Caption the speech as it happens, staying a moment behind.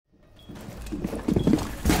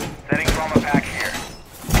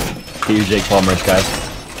Get your Jake Paul merch, guys.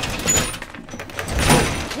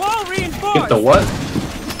 Wall reinforced. Get the what?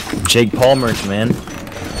 Jake Paul merch, man.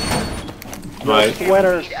 Right.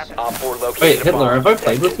 Sweaters. Wait, Hitler, have I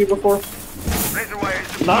played with you before?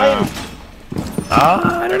 9.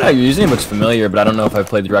 I don't know. Your username looks familiar, but I don't know if I've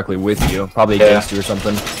played directly with you. Probably against you or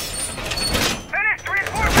something.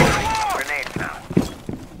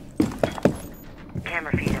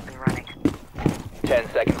 Camera feed up and running. 10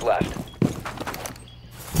 seconds left.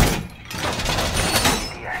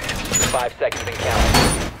 5 seconds and counting.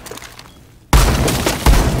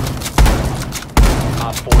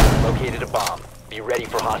 Op 4 has located a bomb. Be ready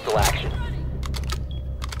for hostile action.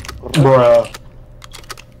 Bruh.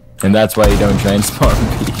 And that's why you don't try and spawn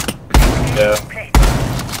peek. Yeah.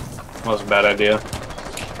 That was a bad idea.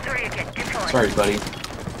 Sorry, buddy.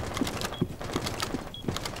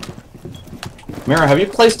 Mira, have you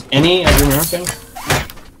placed any of your mirror things?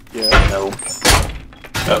 Yeah. No.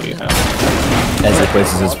 Oh, you have. As he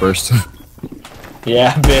places his first.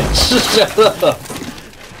 Yeah, bitch. Shut up.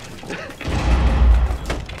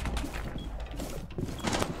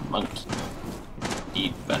 Monkey.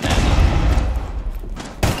 Eat banana.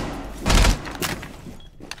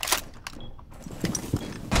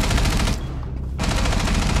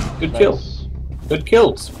 Good kill. Good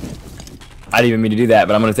kills. I didn't even mean to do that,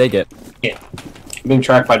 but I'm gonna take it. Yeah. Being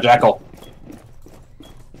tracked by Jackal.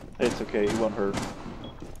 It's okay, he won't hurt.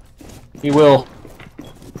 He will.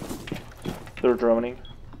 They're droning.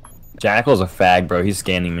 Jackal's a fag, bro. He's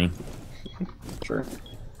scanning me. Sure.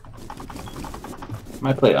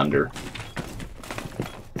 Might play under.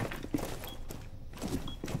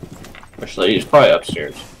 Actually, he's probably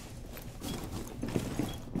upstairs.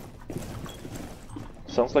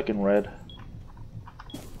 Sounds like in red.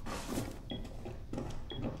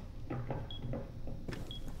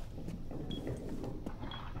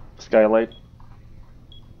 Skylight.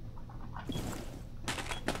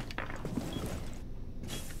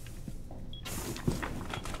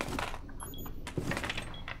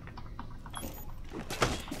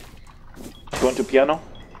 Going to piano.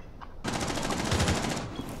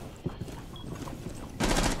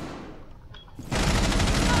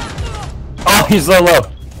 Oh, he's so low.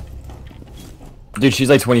 Dude, she's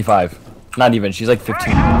like 25. Not even. She's like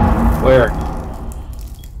 15. Where?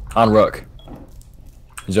 On Rook.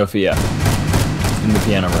 Zofia. In the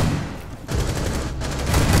piano room.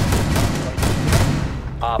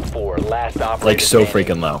 Op 4, last operator Like so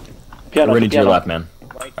standing. freaking low. Piano. Running to your piano. left, man.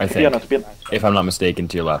 I think. Piano. Piano. If I'm not mistaken,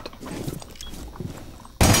 to your left.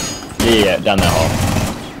 Yeah, down that hall.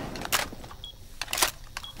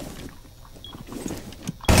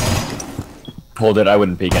 Hold it, I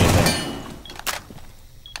wouldn't peek anything.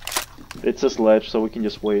 It's a sledge, so we can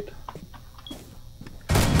just wait.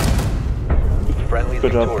 Friendly's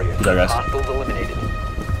Good job. victorious. Good job, guys. Hostiles eliminated.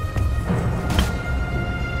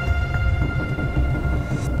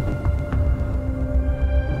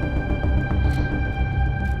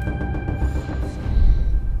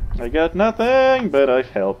 I got nothing, but I've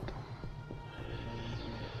helped.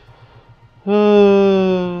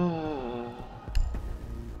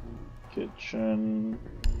 Kitchen.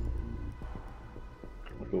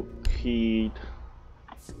 I'll go heat.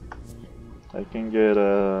 I can get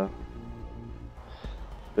a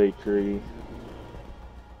bakery.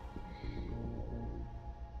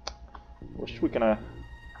 What should we gonna?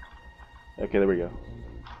 Okay, there we go.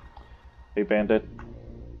 Hey, bandit.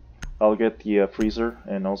 I'll get the freezer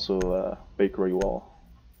and also bakery wall.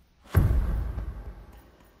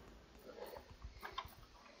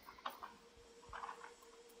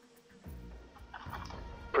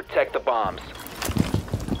 Protect the bombs.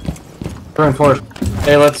 Reinforced.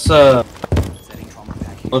 Hey, let's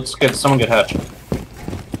get someone get hatch. Be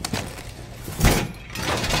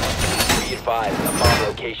advised, a bomb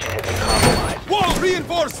location has been compromised. Wall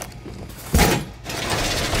reinforced.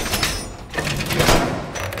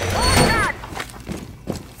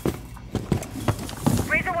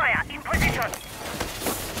 Razor wire in position.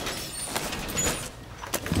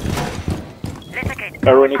 Litigate.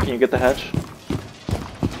 Ronnie, can you get the hatch?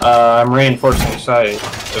 I'm reinforcing side.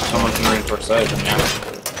 If someone can reinforce side, then yeah.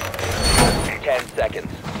 10 seconds.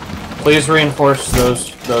 Please reinforce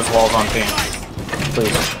those walls on ping.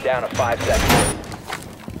 Please. Down to 5 seconds.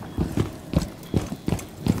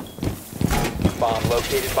 Bomb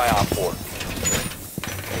located by Op 4.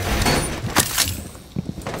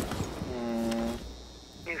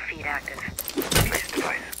 New feed active. Place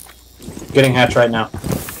device. Getting hatch right now.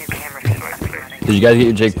 New camera feed up and running. Did you guys get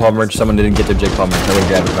your Jake Paul merch? Someone didn't get their Jake Paul merch. I would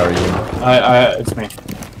grab it if I were you. It's me.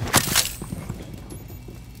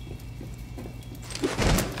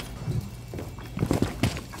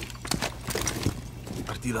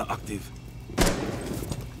 Shock dealer active.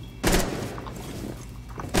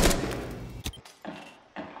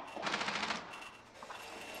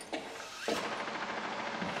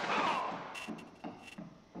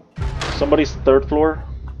 Somebody's third floor.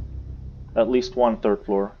 At least one third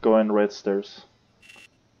floor. Go in red stairs.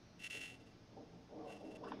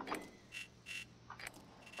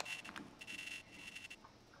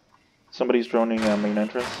 Somebody's droning main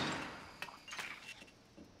entrance.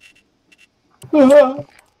 Surya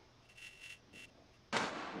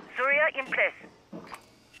in place.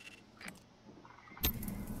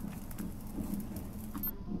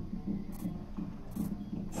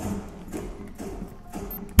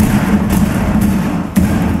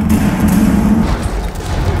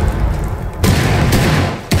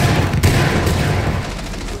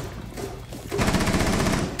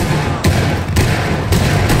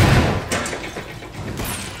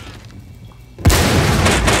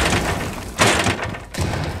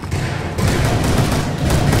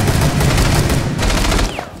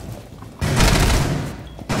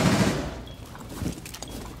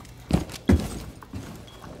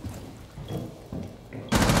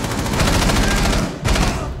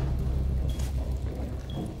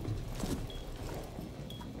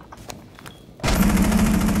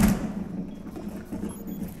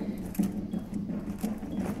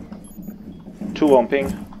 Two on ping.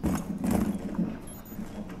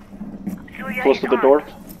 Surya Close is to the on. door.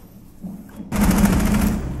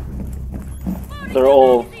 They're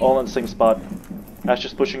all in the same spot. Ash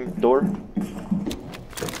is pushing door.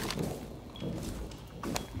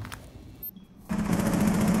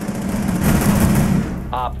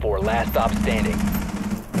 Op 4, last stop standing.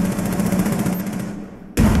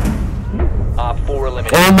 Op 4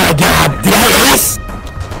 eliminated. Oh my god, did I miss?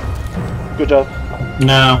 Good job.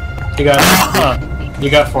 No. You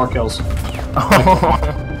got 4 kills. Why?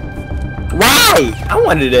 I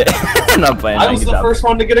wanted it. I'm not playing. I was the first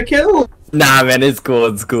one to get a kill. Nah, man, it's cool.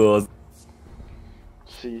 It's cool.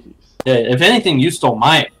 Jeez. Yeah, if anything, you stole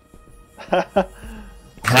mine. I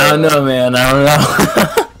don't know, man. I don't know.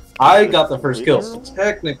 I got the first kill, so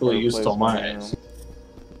technically you stole mine.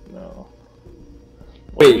 No.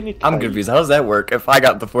 Why do we need Wait, I'm Kai? confused. How does that work if I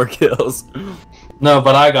got the 4 kills? No,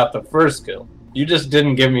 but I got the first kill. You just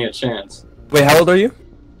didn't give me a chance. Wait, how old are you?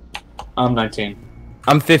 I'm 19.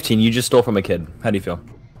 I'm 15. You just stole from a kid. How do you feel?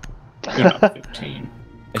 You're not 15.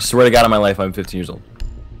 I swear to God, on my life, I'm 15 years old.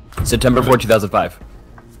 September 4, 2005.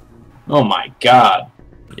 Oh my god.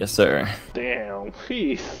 Yes, sir. Damn.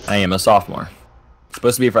 Jeez. I am a sophomore.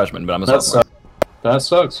 Supposed to be a freshman, but I'm a That sophomore. sucks. That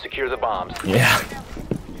sucks. Secure the bombs. Yeah.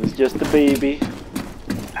 It's just a baby.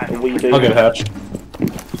 A wee baby. I'll get Hatch.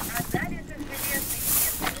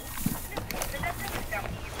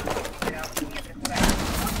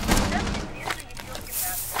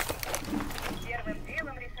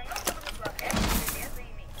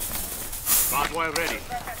 Barbed wire ready.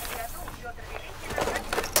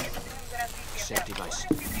 Set device.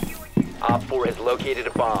 Op 4 has located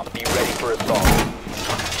a bomb. Be ready for assault.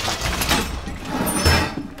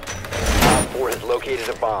 Op 4 has located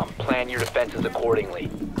a bomb. Plan your defenses accordingly.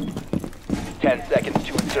 10 seconds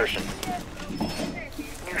to insertion.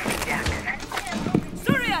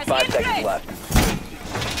 Surya 5 seconds left.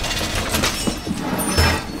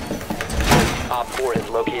 Op 4 has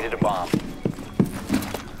located a bomb.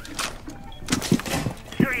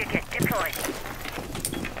 Surya kit deployed.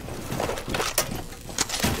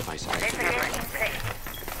 Device Laser active. gate in place.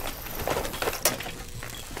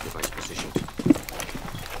 Device positioned.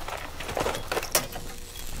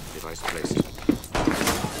 Device placed.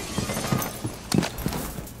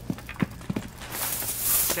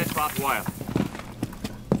 Set barbed wire.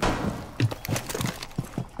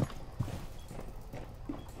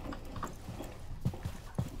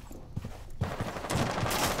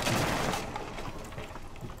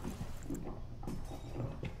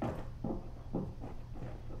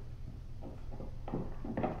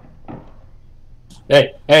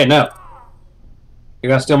 Hey, no. You're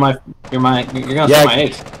gonna steal my. You're gonna steal my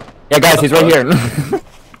ace. Yeah, guys, he's right here.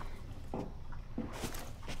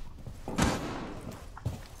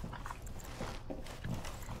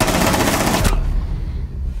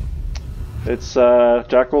 It's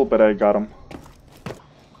Jackal, but I got him.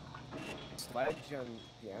 Sledge and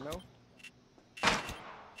piano?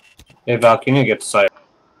 Hey, Val, can you get to site?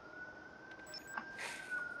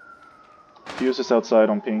 Fuse is outside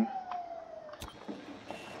on ping.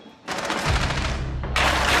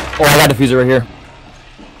 Oh, I got a diffuser right here.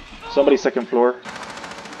 Somebody second floor.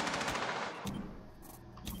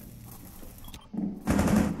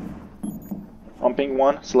 On ping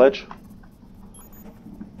 1, sledge.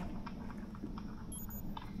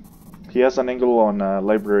 He has an angle on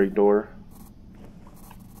library door.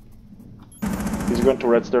 He's going to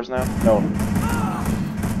red stairs now? No.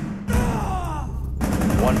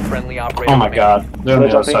 One friendly operator. Oh my remaining. god. They're on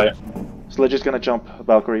the other side. Sledge is gonna jump,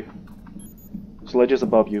 Valkyrie. Sledge is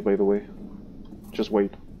above you, by the way. Just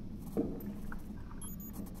wait.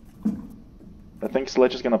 I think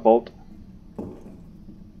Sledge is gonna bolt.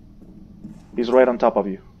 He's right on top of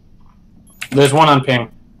you. There's one on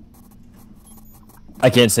ping. I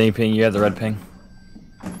can't say ping. You have the red ping.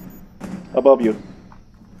 Above you.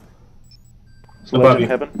 Sledge Above in you.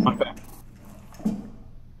 heaven. Okay.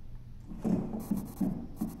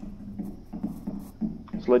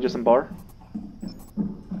 Sledge is in bar.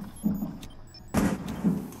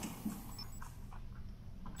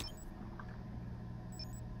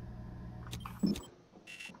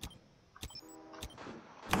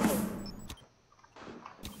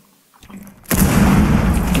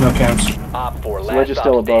 No camps. Op 4, Sledge last is stop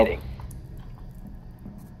still above. standing.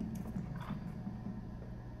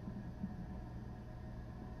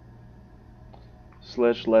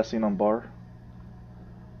 Sledge last seen on bar.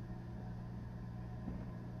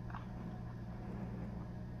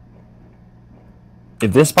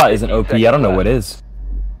 If this spot isn't OP, I don't know what is.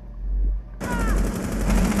 10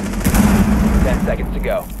 seconds to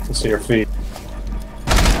go. Let's see your feet.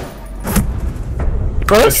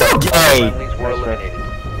 Bro, that's so gay! Friendlies were eliminated.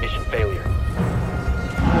 Mission failure.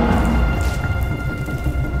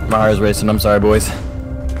 My heart is racing. I'm sorry, boys.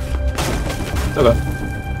 Okay.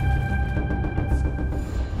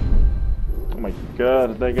 Oh my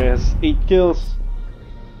god, that guy has 8 kills.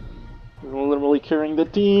 He's literally carrying the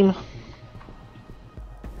team.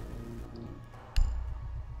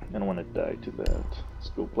 I don't want to die to that. Let's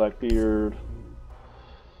go Blackbeard.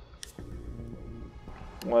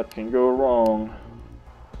 What can go wrong?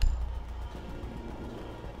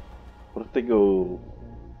 What if they go...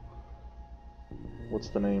 What's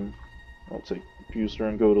the name? I'll take Buster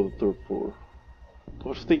and go to the 3rd floor.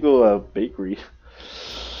 What if they go bakery?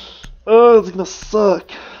 Oh, it's gonna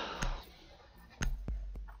suck.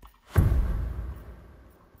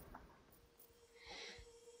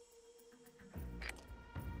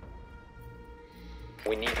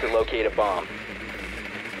 We need to locate a bomb.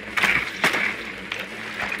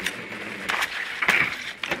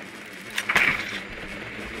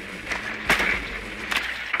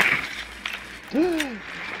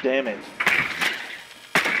 Damn it.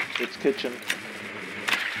 It's kitchen.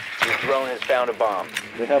 Your drone has found a bomb.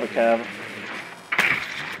 They have a cab.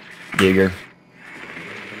 Giger.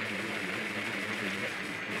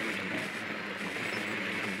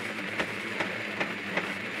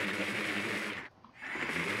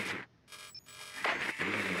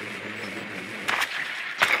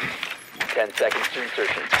 Seconds to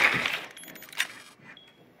insertion.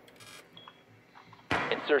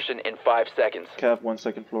 Insertion in 5 seconds. Cab 1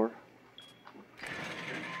 second floor.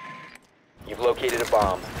 You've located a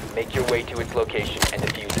bomb. Make your way to its location and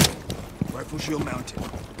defuse it. Rifle shield mounted.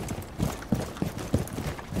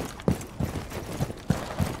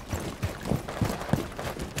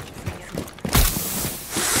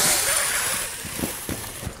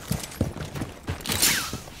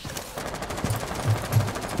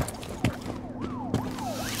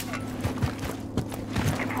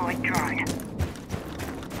 Deployed drone.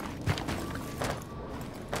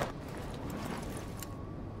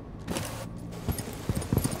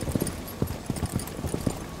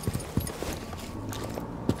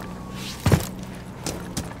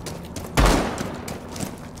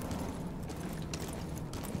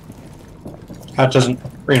 Hatch isn't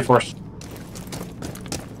reinforced.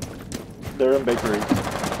 They're in bakery.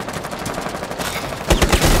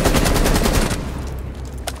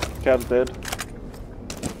 Cab's dead.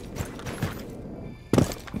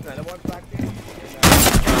 Another one back there.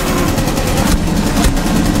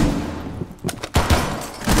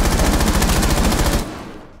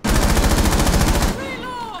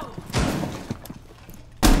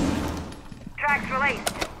 Tracks released.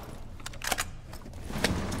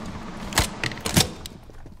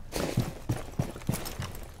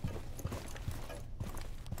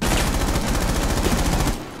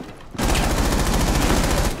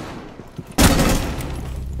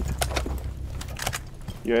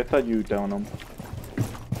 Yeah, I thought you down them.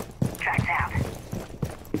 Tracks out.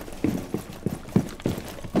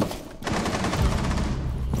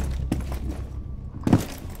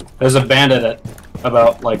 There's a bandit at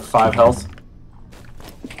about like 5 health.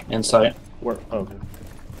 In sight. Where? Oh, okay.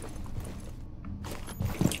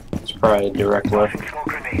 It's probably a direct left. Smoke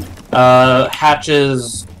grenade. Hatch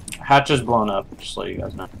is blown up, just so you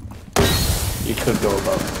guys know. You could go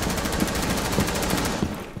above.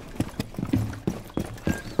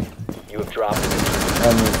 dropped the diffuser.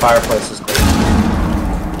 And the fireplace is clear.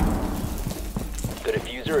 The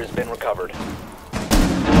diffuser has been recovered.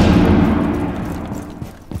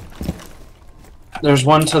 There's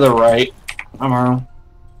one to the right. I'm wrong.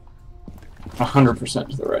 100%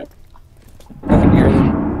 to the right. I can hear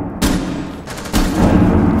them.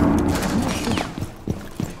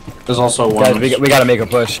 There's also one. Guys, we gotta make a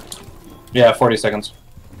push. Yeah, 40 seconds.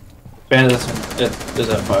 Bandit is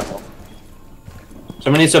at 5.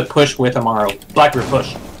 Somebody needs to push with Amaro. Blackbeard,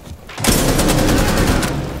 push.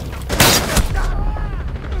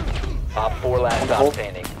 Op 4 last stop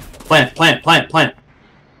standing. Plant.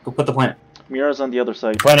 Go put the plant. Mira's on the other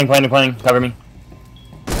side. Planning. Cover me.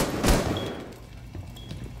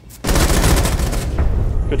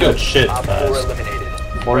 Good shit, Op 4 guys. eliminated.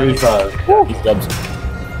 45. He's dubs.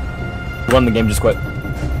 We won the game, just quit.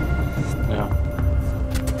 Yeah.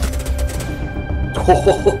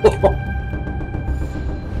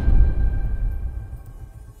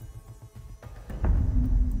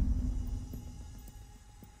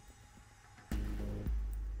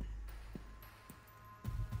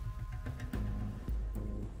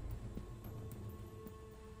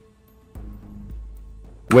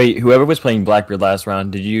 Wait, whoever was playing Blackbeard last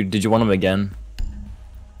round, did you want him again?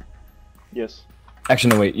 Yes.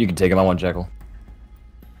 Actually, no, wait, you can take him. I want Jekyll.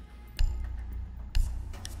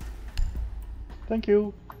 Thank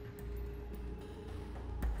you.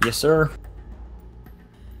 Yes, sir.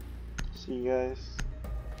 See you guys.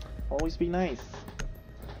 Always be nice.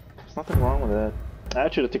 There's nothing wrong with that. I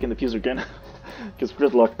should have taken the fuser again. Because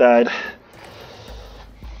Gridlock died.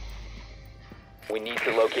 We need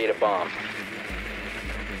to locate a bomb.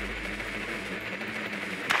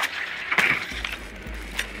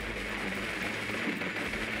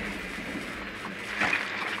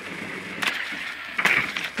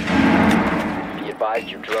 Be advised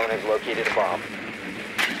your drone has located a bomb.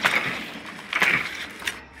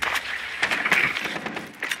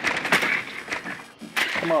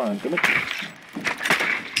 Come on, give me.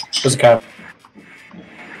 There's a cap.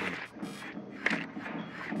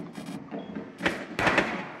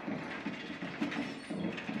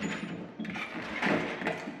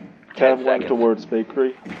 Cab 10 went seconds. towards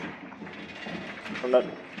bakery. Or not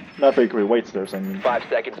bakery, White Stairs, I mean. 5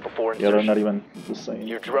 seconds before Yeah, they're insertion. not even the same.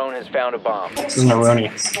 Your drone has found a bomb. This is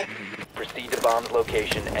Naroni. Proceed to bomb's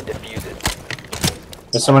location and defuse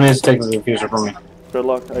it. Someone needs to take the diffuser from me.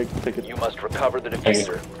 Gridlock, I take it. You must recover the Thank you.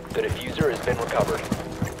 diffuser. The diffuser has been recovered.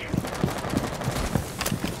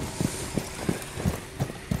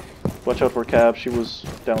 Watch out for Cab, she was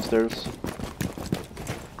downstairs.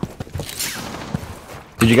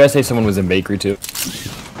 Did you guys say someone was in bakery too?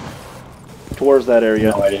 Towards that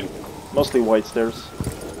area. No idea. Mostly White Stairs.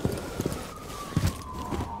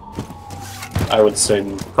 I would say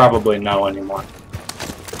probably no anymore.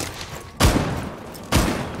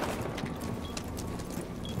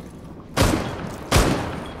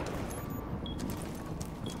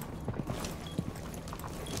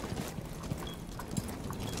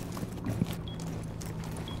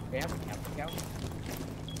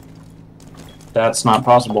 That's not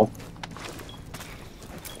possible.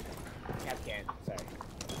 Sorry.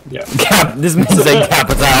 Yeah. Cap. This means a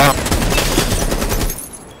capital.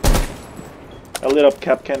 I lit up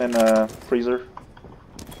Capcan and freezer.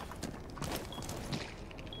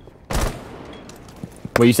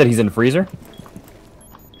 Wait, you said he's in the freezer?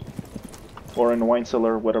 Or in the wine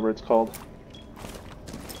cellar, whatever it's called.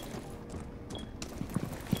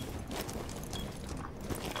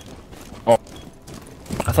 Oh,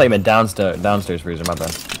 I thought you meant downstairs freezer. My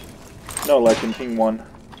bad. No, like in King 1.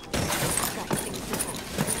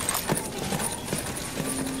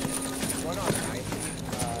 One on nine.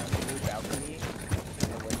 New balcony. In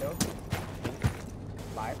the window.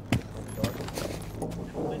 5. On the door.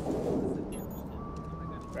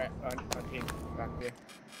 Right on pink. Back there.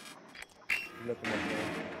 Looking at there.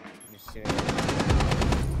 You see it.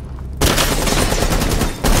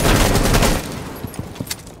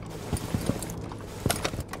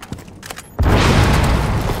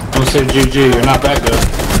 Don't say GG, you're not that good.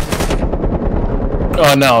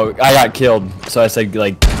 Oh no, I got killed. So I said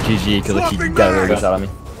like GG because he got a really good shot on me.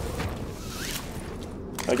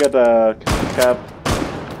 I got the Cab.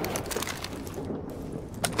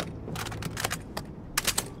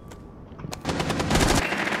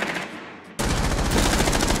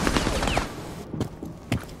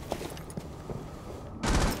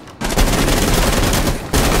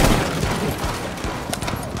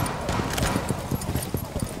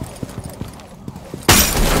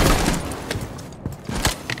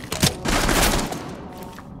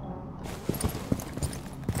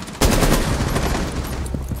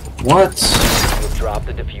 What? You've dropped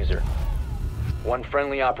the diffuser. One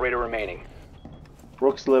friendly operator remaining.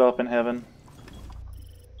 Rook's lit up in heaven.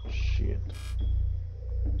 Shit.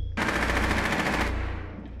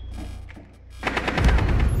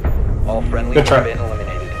 All friendlies Good try. have been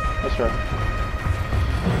eliminated. That's right.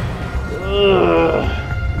 Ugh.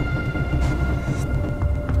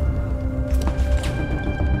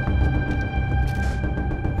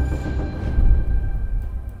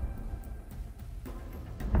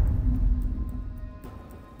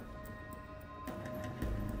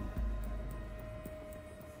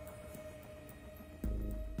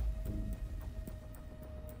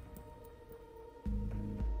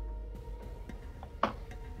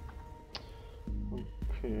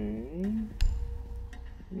 Okay.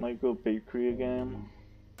 Might go bakery again.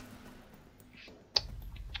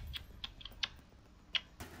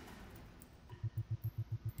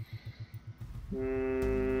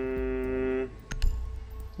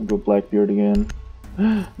 I'll go Blackbeard again.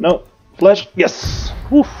 No! Flash! Yes!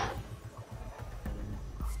 Woof!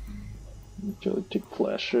 I'll take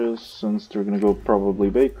flashes since they're gonna go probably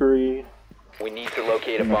bakery. We need to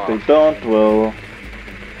locate a And if bomb. they don't, well.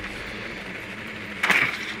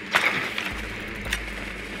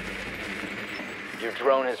 Your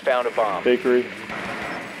drone has found a bomb. Bakery.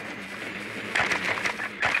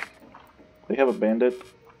 They have a bandit.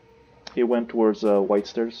 He went towards White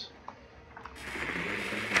Stairs.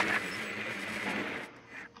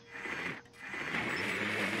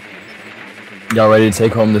 Y'all ready to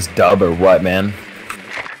take home this dub or what, man?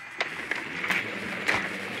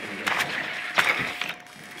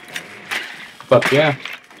 But yeah.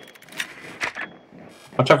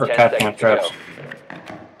 Watch out for 10 cat seconds camp to go. traps.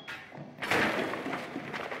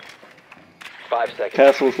 5 seconds.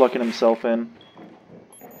 Castle's locking himself in.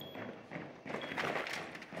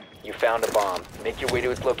 You found a bomb. Make your way to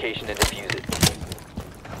its location and defuse it.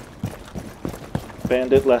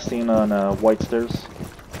 Bandit last seen on White Stairs.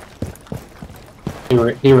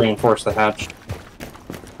 He reinforced the hatch.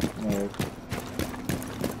 Alright.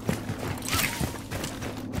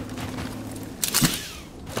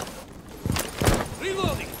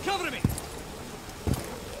 Reloading! Cover me!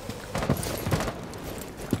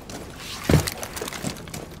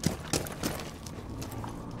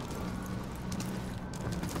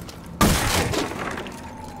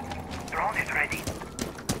 Drone is ready.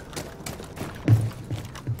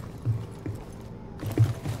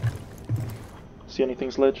 See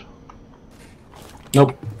anything, Sledge?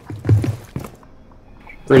 Nope.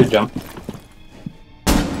 Free to jump.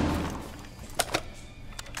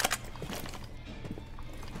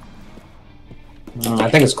 I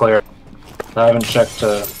think it's clear. I haven't checked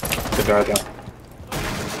the guard though.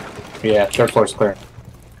 Yeah, third floor's clear.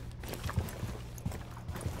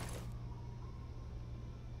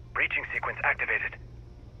 Breaching sequence activated.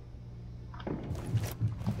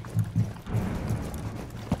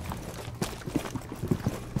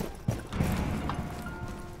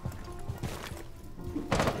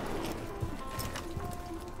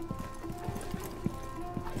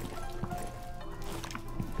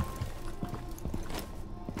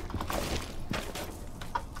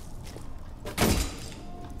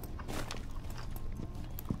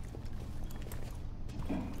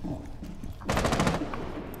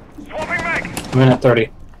 Swapping mag! Minute 30.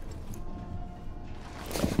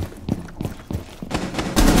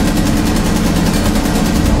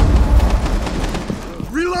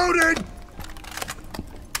 Reloading!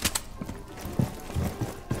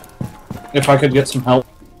 If I could get some help,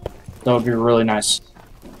 that would be really nice.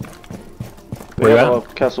 They Where you have a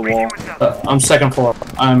castle wall. I'm second floor.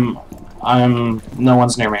 I'm. No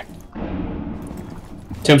one's near me.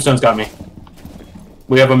 Tombstone's got me.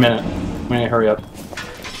 We have a minute. We need to hurry up.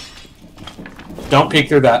 Don't peek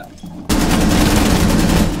through that.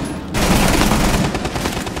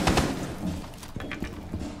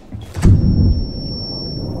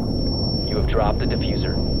 You have dropped the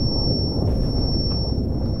diffuser.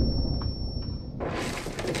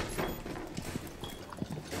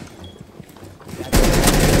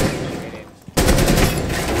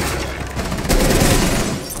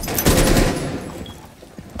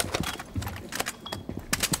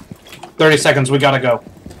 "30 seconds, we gotta go.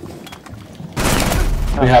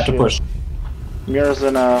 We have to shit. push." Mirrors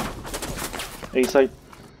in A site.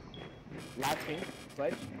 Last thing,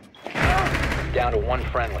 Sledge. Down to one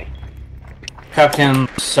friendly. Captain,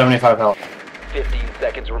 75 health. 15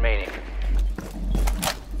 seconds remaining.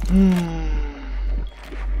 10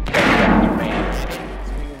 seconds remaining.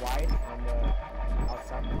 Swinging wide on the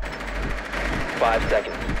outside. 5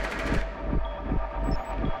 seconds.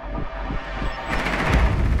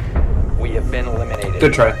 We have been eliminated.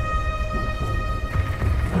 Good try.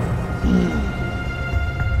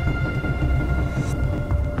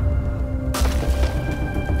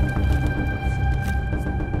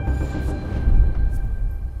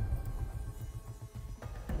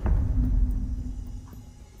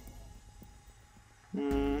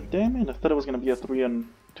 Damn it, I thought it was gonna be a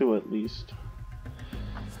 3-on-2 at least.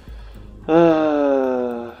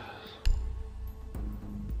 Okay,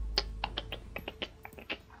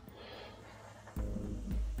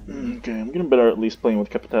 I'm getting better at least playing with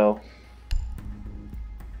Capital.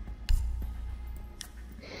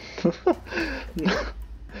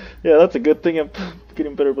 Yeah, that's a good thing. I'm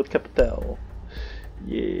getting better with Capital.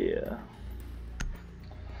 Yeah.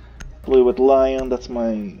 Play with Lion, that's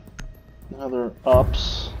my other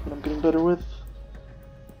ops that I'm getting better with.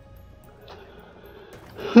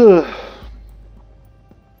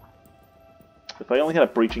 If I only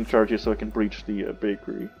had breaching charges so I can breach the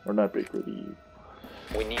bakery, or not bakery,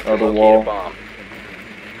 We need to the locate wall. a bomb.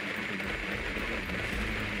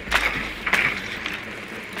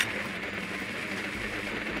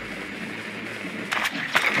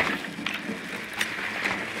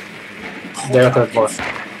 They're third floor.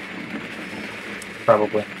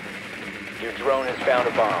 Probably. Your drone has found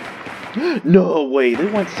a bomb. No way, they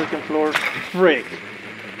went second floor. Frick.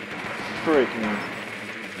 Frick me.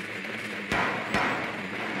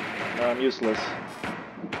 I'm useless.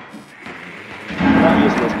 Not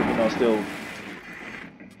useless, but you know, still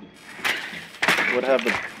would have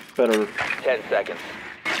a better 10 seconds.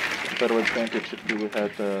 advantage if we would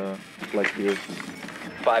have Blackbeard.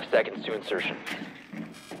 5 seconds to insertion.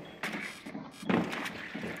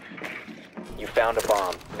 You found a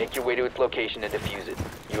bomb. Make your way to its location and defuse it.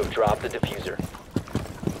 You have dropped the diffuser.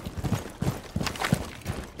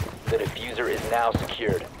 The diffuser is now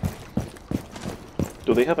secured.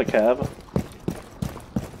 Do they have a cab?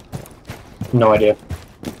 No idea.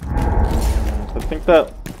 I think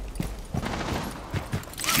that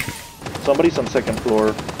somebody's on second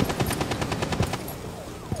floor.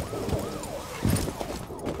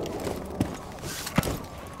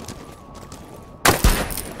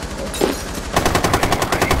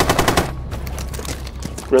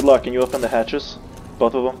 Gridlock, can you open the hatches?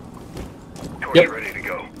 Both of them? Yep. Ready to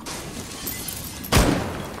go.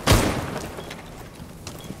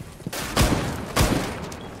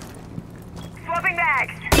 Swapping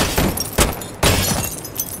bags.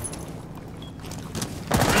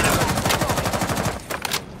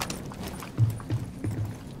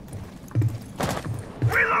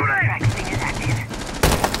 Reloading! Practicing is active.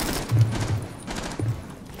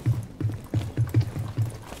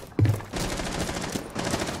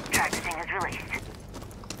 Practicing is released.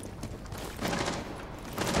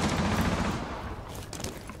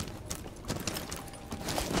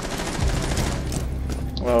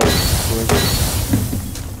 Oh,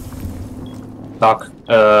 Doc,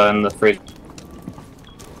 in the fridge.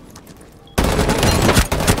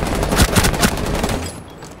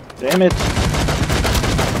 damn it!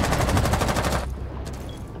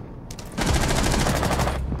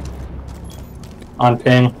 On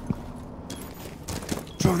ping.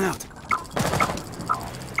 Drone out.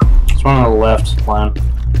 It's one on the left plan.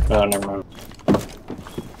 Oh, never mind.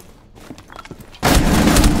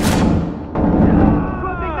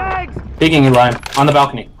 Peeking you, Ryan. On the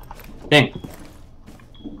balcony. Ping.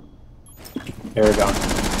 There we go.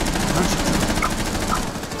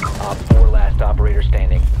 Op 4 last operator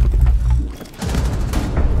standing.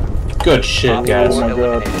 Good shit, Op guys. 4 Oh my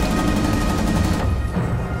God. eliminated.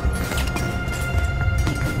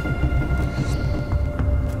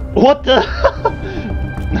 What the?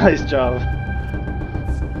 Nice job.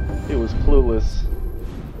 He was clueless.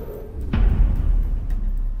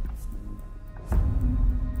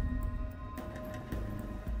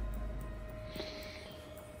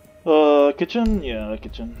 Kitchen? Yeah,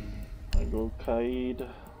 kitchen. I go Kaid.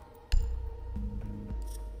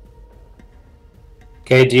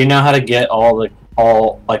 Okay, do you know how to get all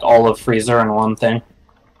of freezer in one thing?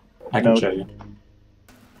 I can No. show you.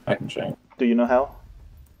 I can show you. Do you know how?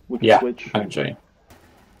 We can Yeah, switch. I can show you.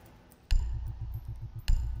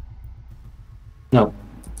 No.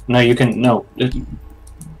 No, you can, no.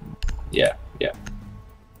 Yeah, yeah.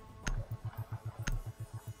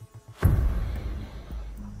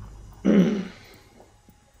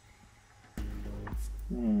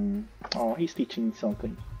 Oh, he's teaching me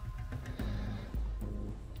something.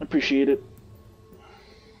 Appreciate it.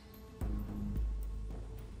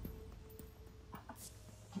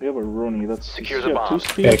 We have a Rooney, that's Secure does the he have bomb. 2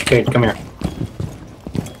 speed? Okay, Cade, come here.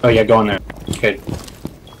 Oh yeah, go in there. Cade.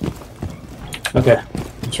 Okay,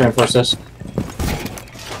 let's reinforce this.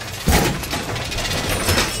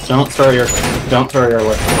 Don't throw your electrical.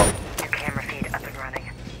 New camera feed up and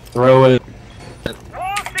running. Throw it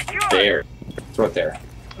Wall secure. there. Throw it there.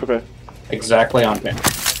 Okay. Exactly on pin.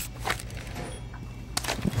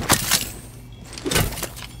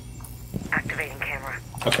 Activating camera.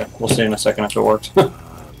 Okay, we'll see in a second if it works.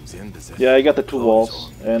 Yeah, I got the 2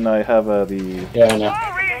 walls, and I have the... Yeah, I know.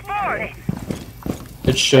 All reinforced.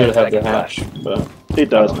 It should have the hatch, but It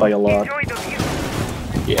does by a lot. Enjoy the view.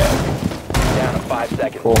 yeah. Down to 5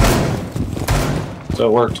 seconds. Cool. So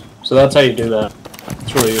it worked. So that's how you do that.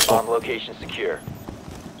 It's really useful. Bomb location secure.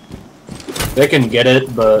 They can get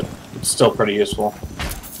it, but it's still pretty useful. Now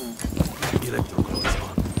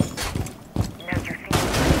you see.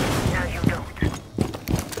 Now you don't.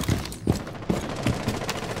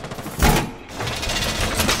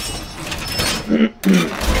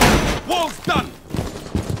 Wall's done.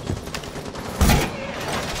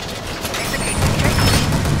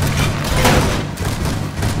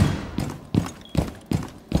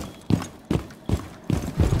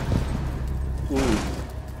 Ooh.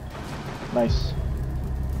 Nice.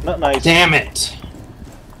 Not nice. Damn it!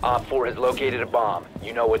 Op 4 has located a bomb.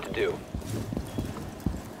 You know what to do.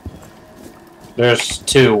 There's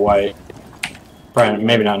 2 white. Probably,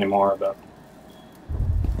 maybe not anymore, but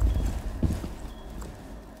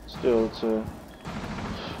Still, it's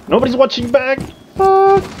nobody's watching back!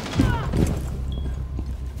 Fuck!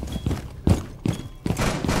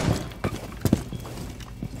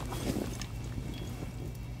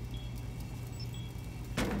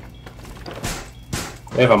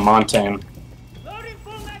 they have a Montane. Loading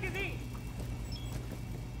full magazine.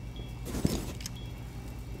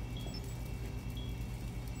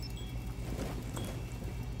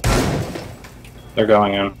 They're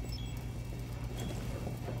going in.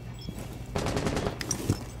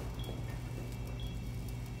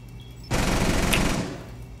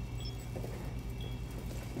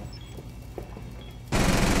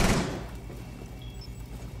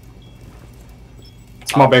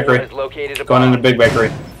 Small Op 4 bakery. has located a Going bomb. into big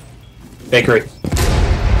bakery. Bakery.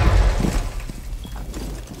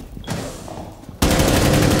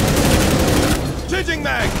 Changing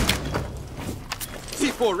mag.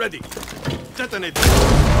 C4 ready. Detonate.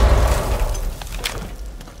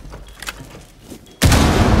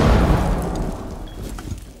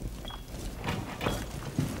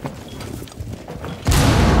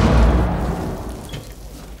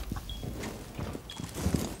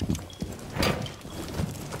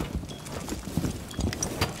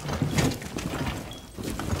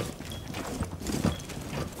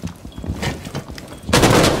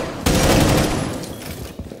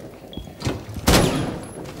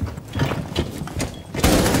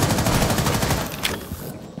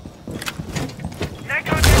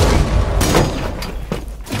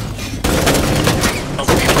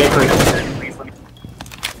 Bakery.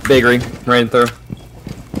 Bakery, ran through. 1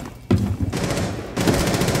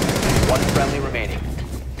 friendly remaining.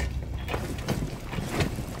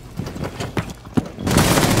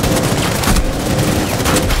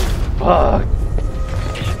 Fuck!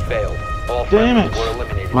 Mission failed. All Damn friendlies it. were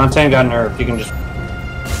eliminated. Montane got nerfed. You can just.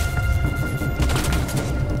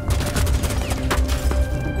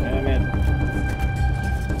 Damn it.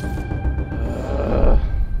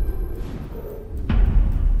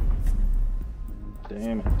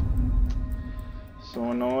 Damn it. So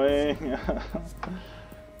annoying.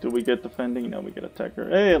 Do we get defending? No, we get attacker.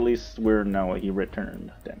 Hey, at least we're now he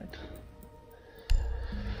returned. Damn it.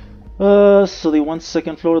 So they won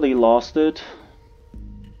 2nd floor, they lost it.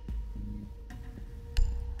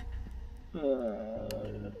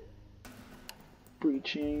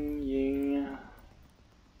 Breaching, Ying.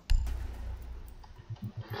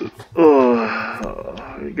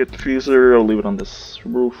 Get the freezer, I'll leave it on this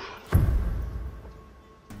roof.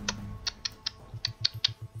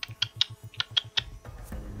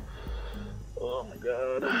 Oh my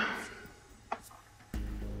god.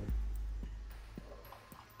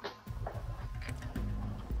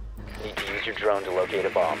 Need to use your drone to locate a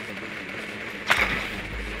bomb.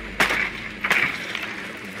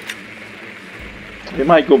 They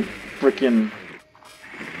might go frickin'.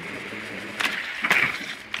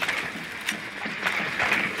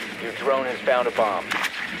 Your drone has found a bomb.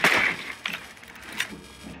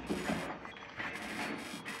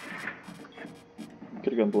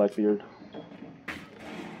 Could've gone Blackbeard.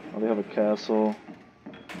 Oh, they have a castle.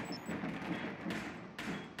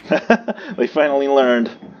 They finally learned.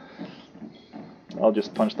 I'll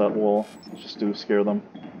just punch that wall, just to scare them.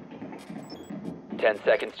 10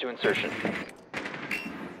 seconds to insertion.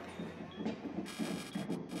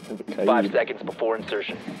 They have a Kaid. 5 seconds before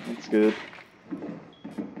insertion. That's good.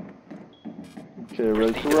 Okay,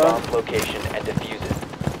 ready Proceed to to rock. bomb's location and defuse it.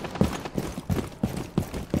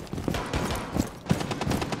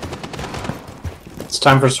 It's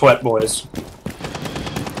time for sweat, boys.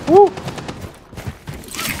 Woo!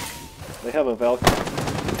 They have a Valkyrie.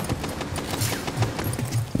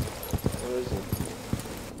 Where is it?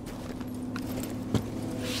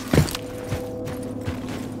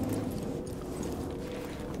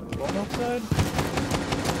 side?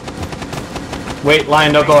 Wait,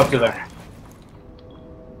 Lion, don't go up to there.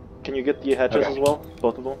 Can you get the hatches Okay. as well?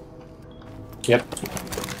 Both of them? Yep.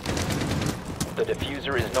 The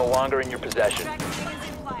diffuser is no longer in your possession.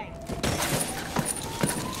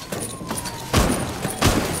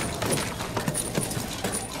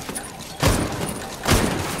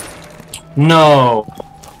 No.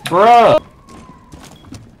 Bro.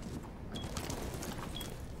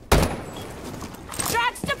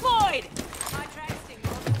 Tracks deployed! My track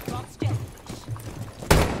signal drops jet.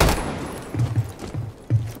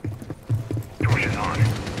 Torch is on.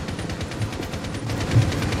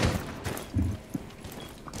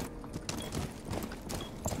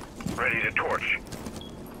 Ready to torch.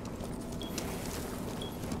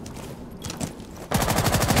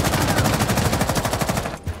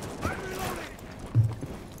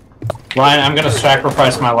 Lion, I'm gonna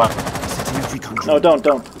sacrifice my life. No, don't.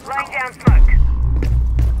 Laying down smoke.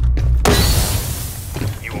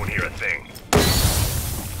 You won't hear a thing.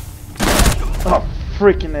 Oh,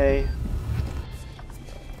 freaking A.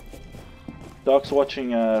 Doc's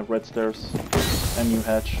watching Red Stairs and New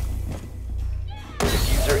Hatch.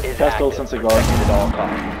 Diffuser is Castle active. and cigar. Protected at all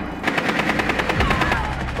costs.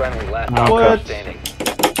 Friendly last Okay. operator What? standing.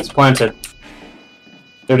 It's planted.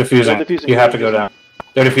 They're defusing. They're defusing, You have to they're go down.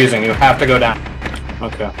 They're defusing. You have to go down.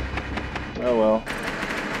 Okay. Oh well.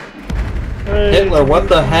 Hey. Hitler, what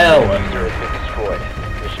the hell? Diffuser has been destroyed.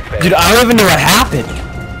 Mission failed. Dude, I don't even know what happened.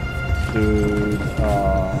 Dude,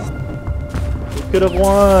 we could have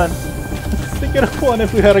won. We could have won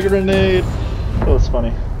if we had a grenade. That was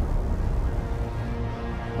funny.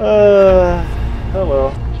 Oh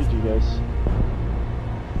well, GG guys.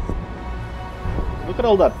 Look at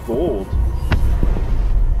all that gold.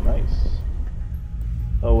 Nice.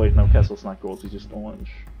 Oh wait, no, Castle's not gold, he's just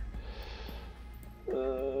orange.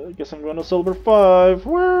 I guess I'm going to silver 5.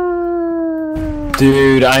 Woo!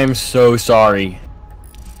 Dude, I am so sorry.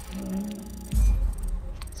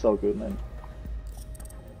 It's all good, man.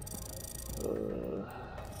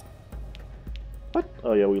 What?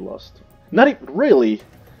 Oh yeah, we lost. Not even really.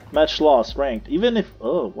 Match lost, ranked. Even if.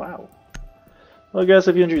 Oh wow. Well, guys,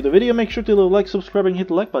 if you enjoyed the video, make sure to like, subscribe, and hit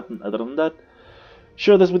the like button. Other than that,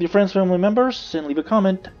 share this with your friends, family members, and leave a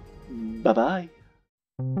comment. Bye bye.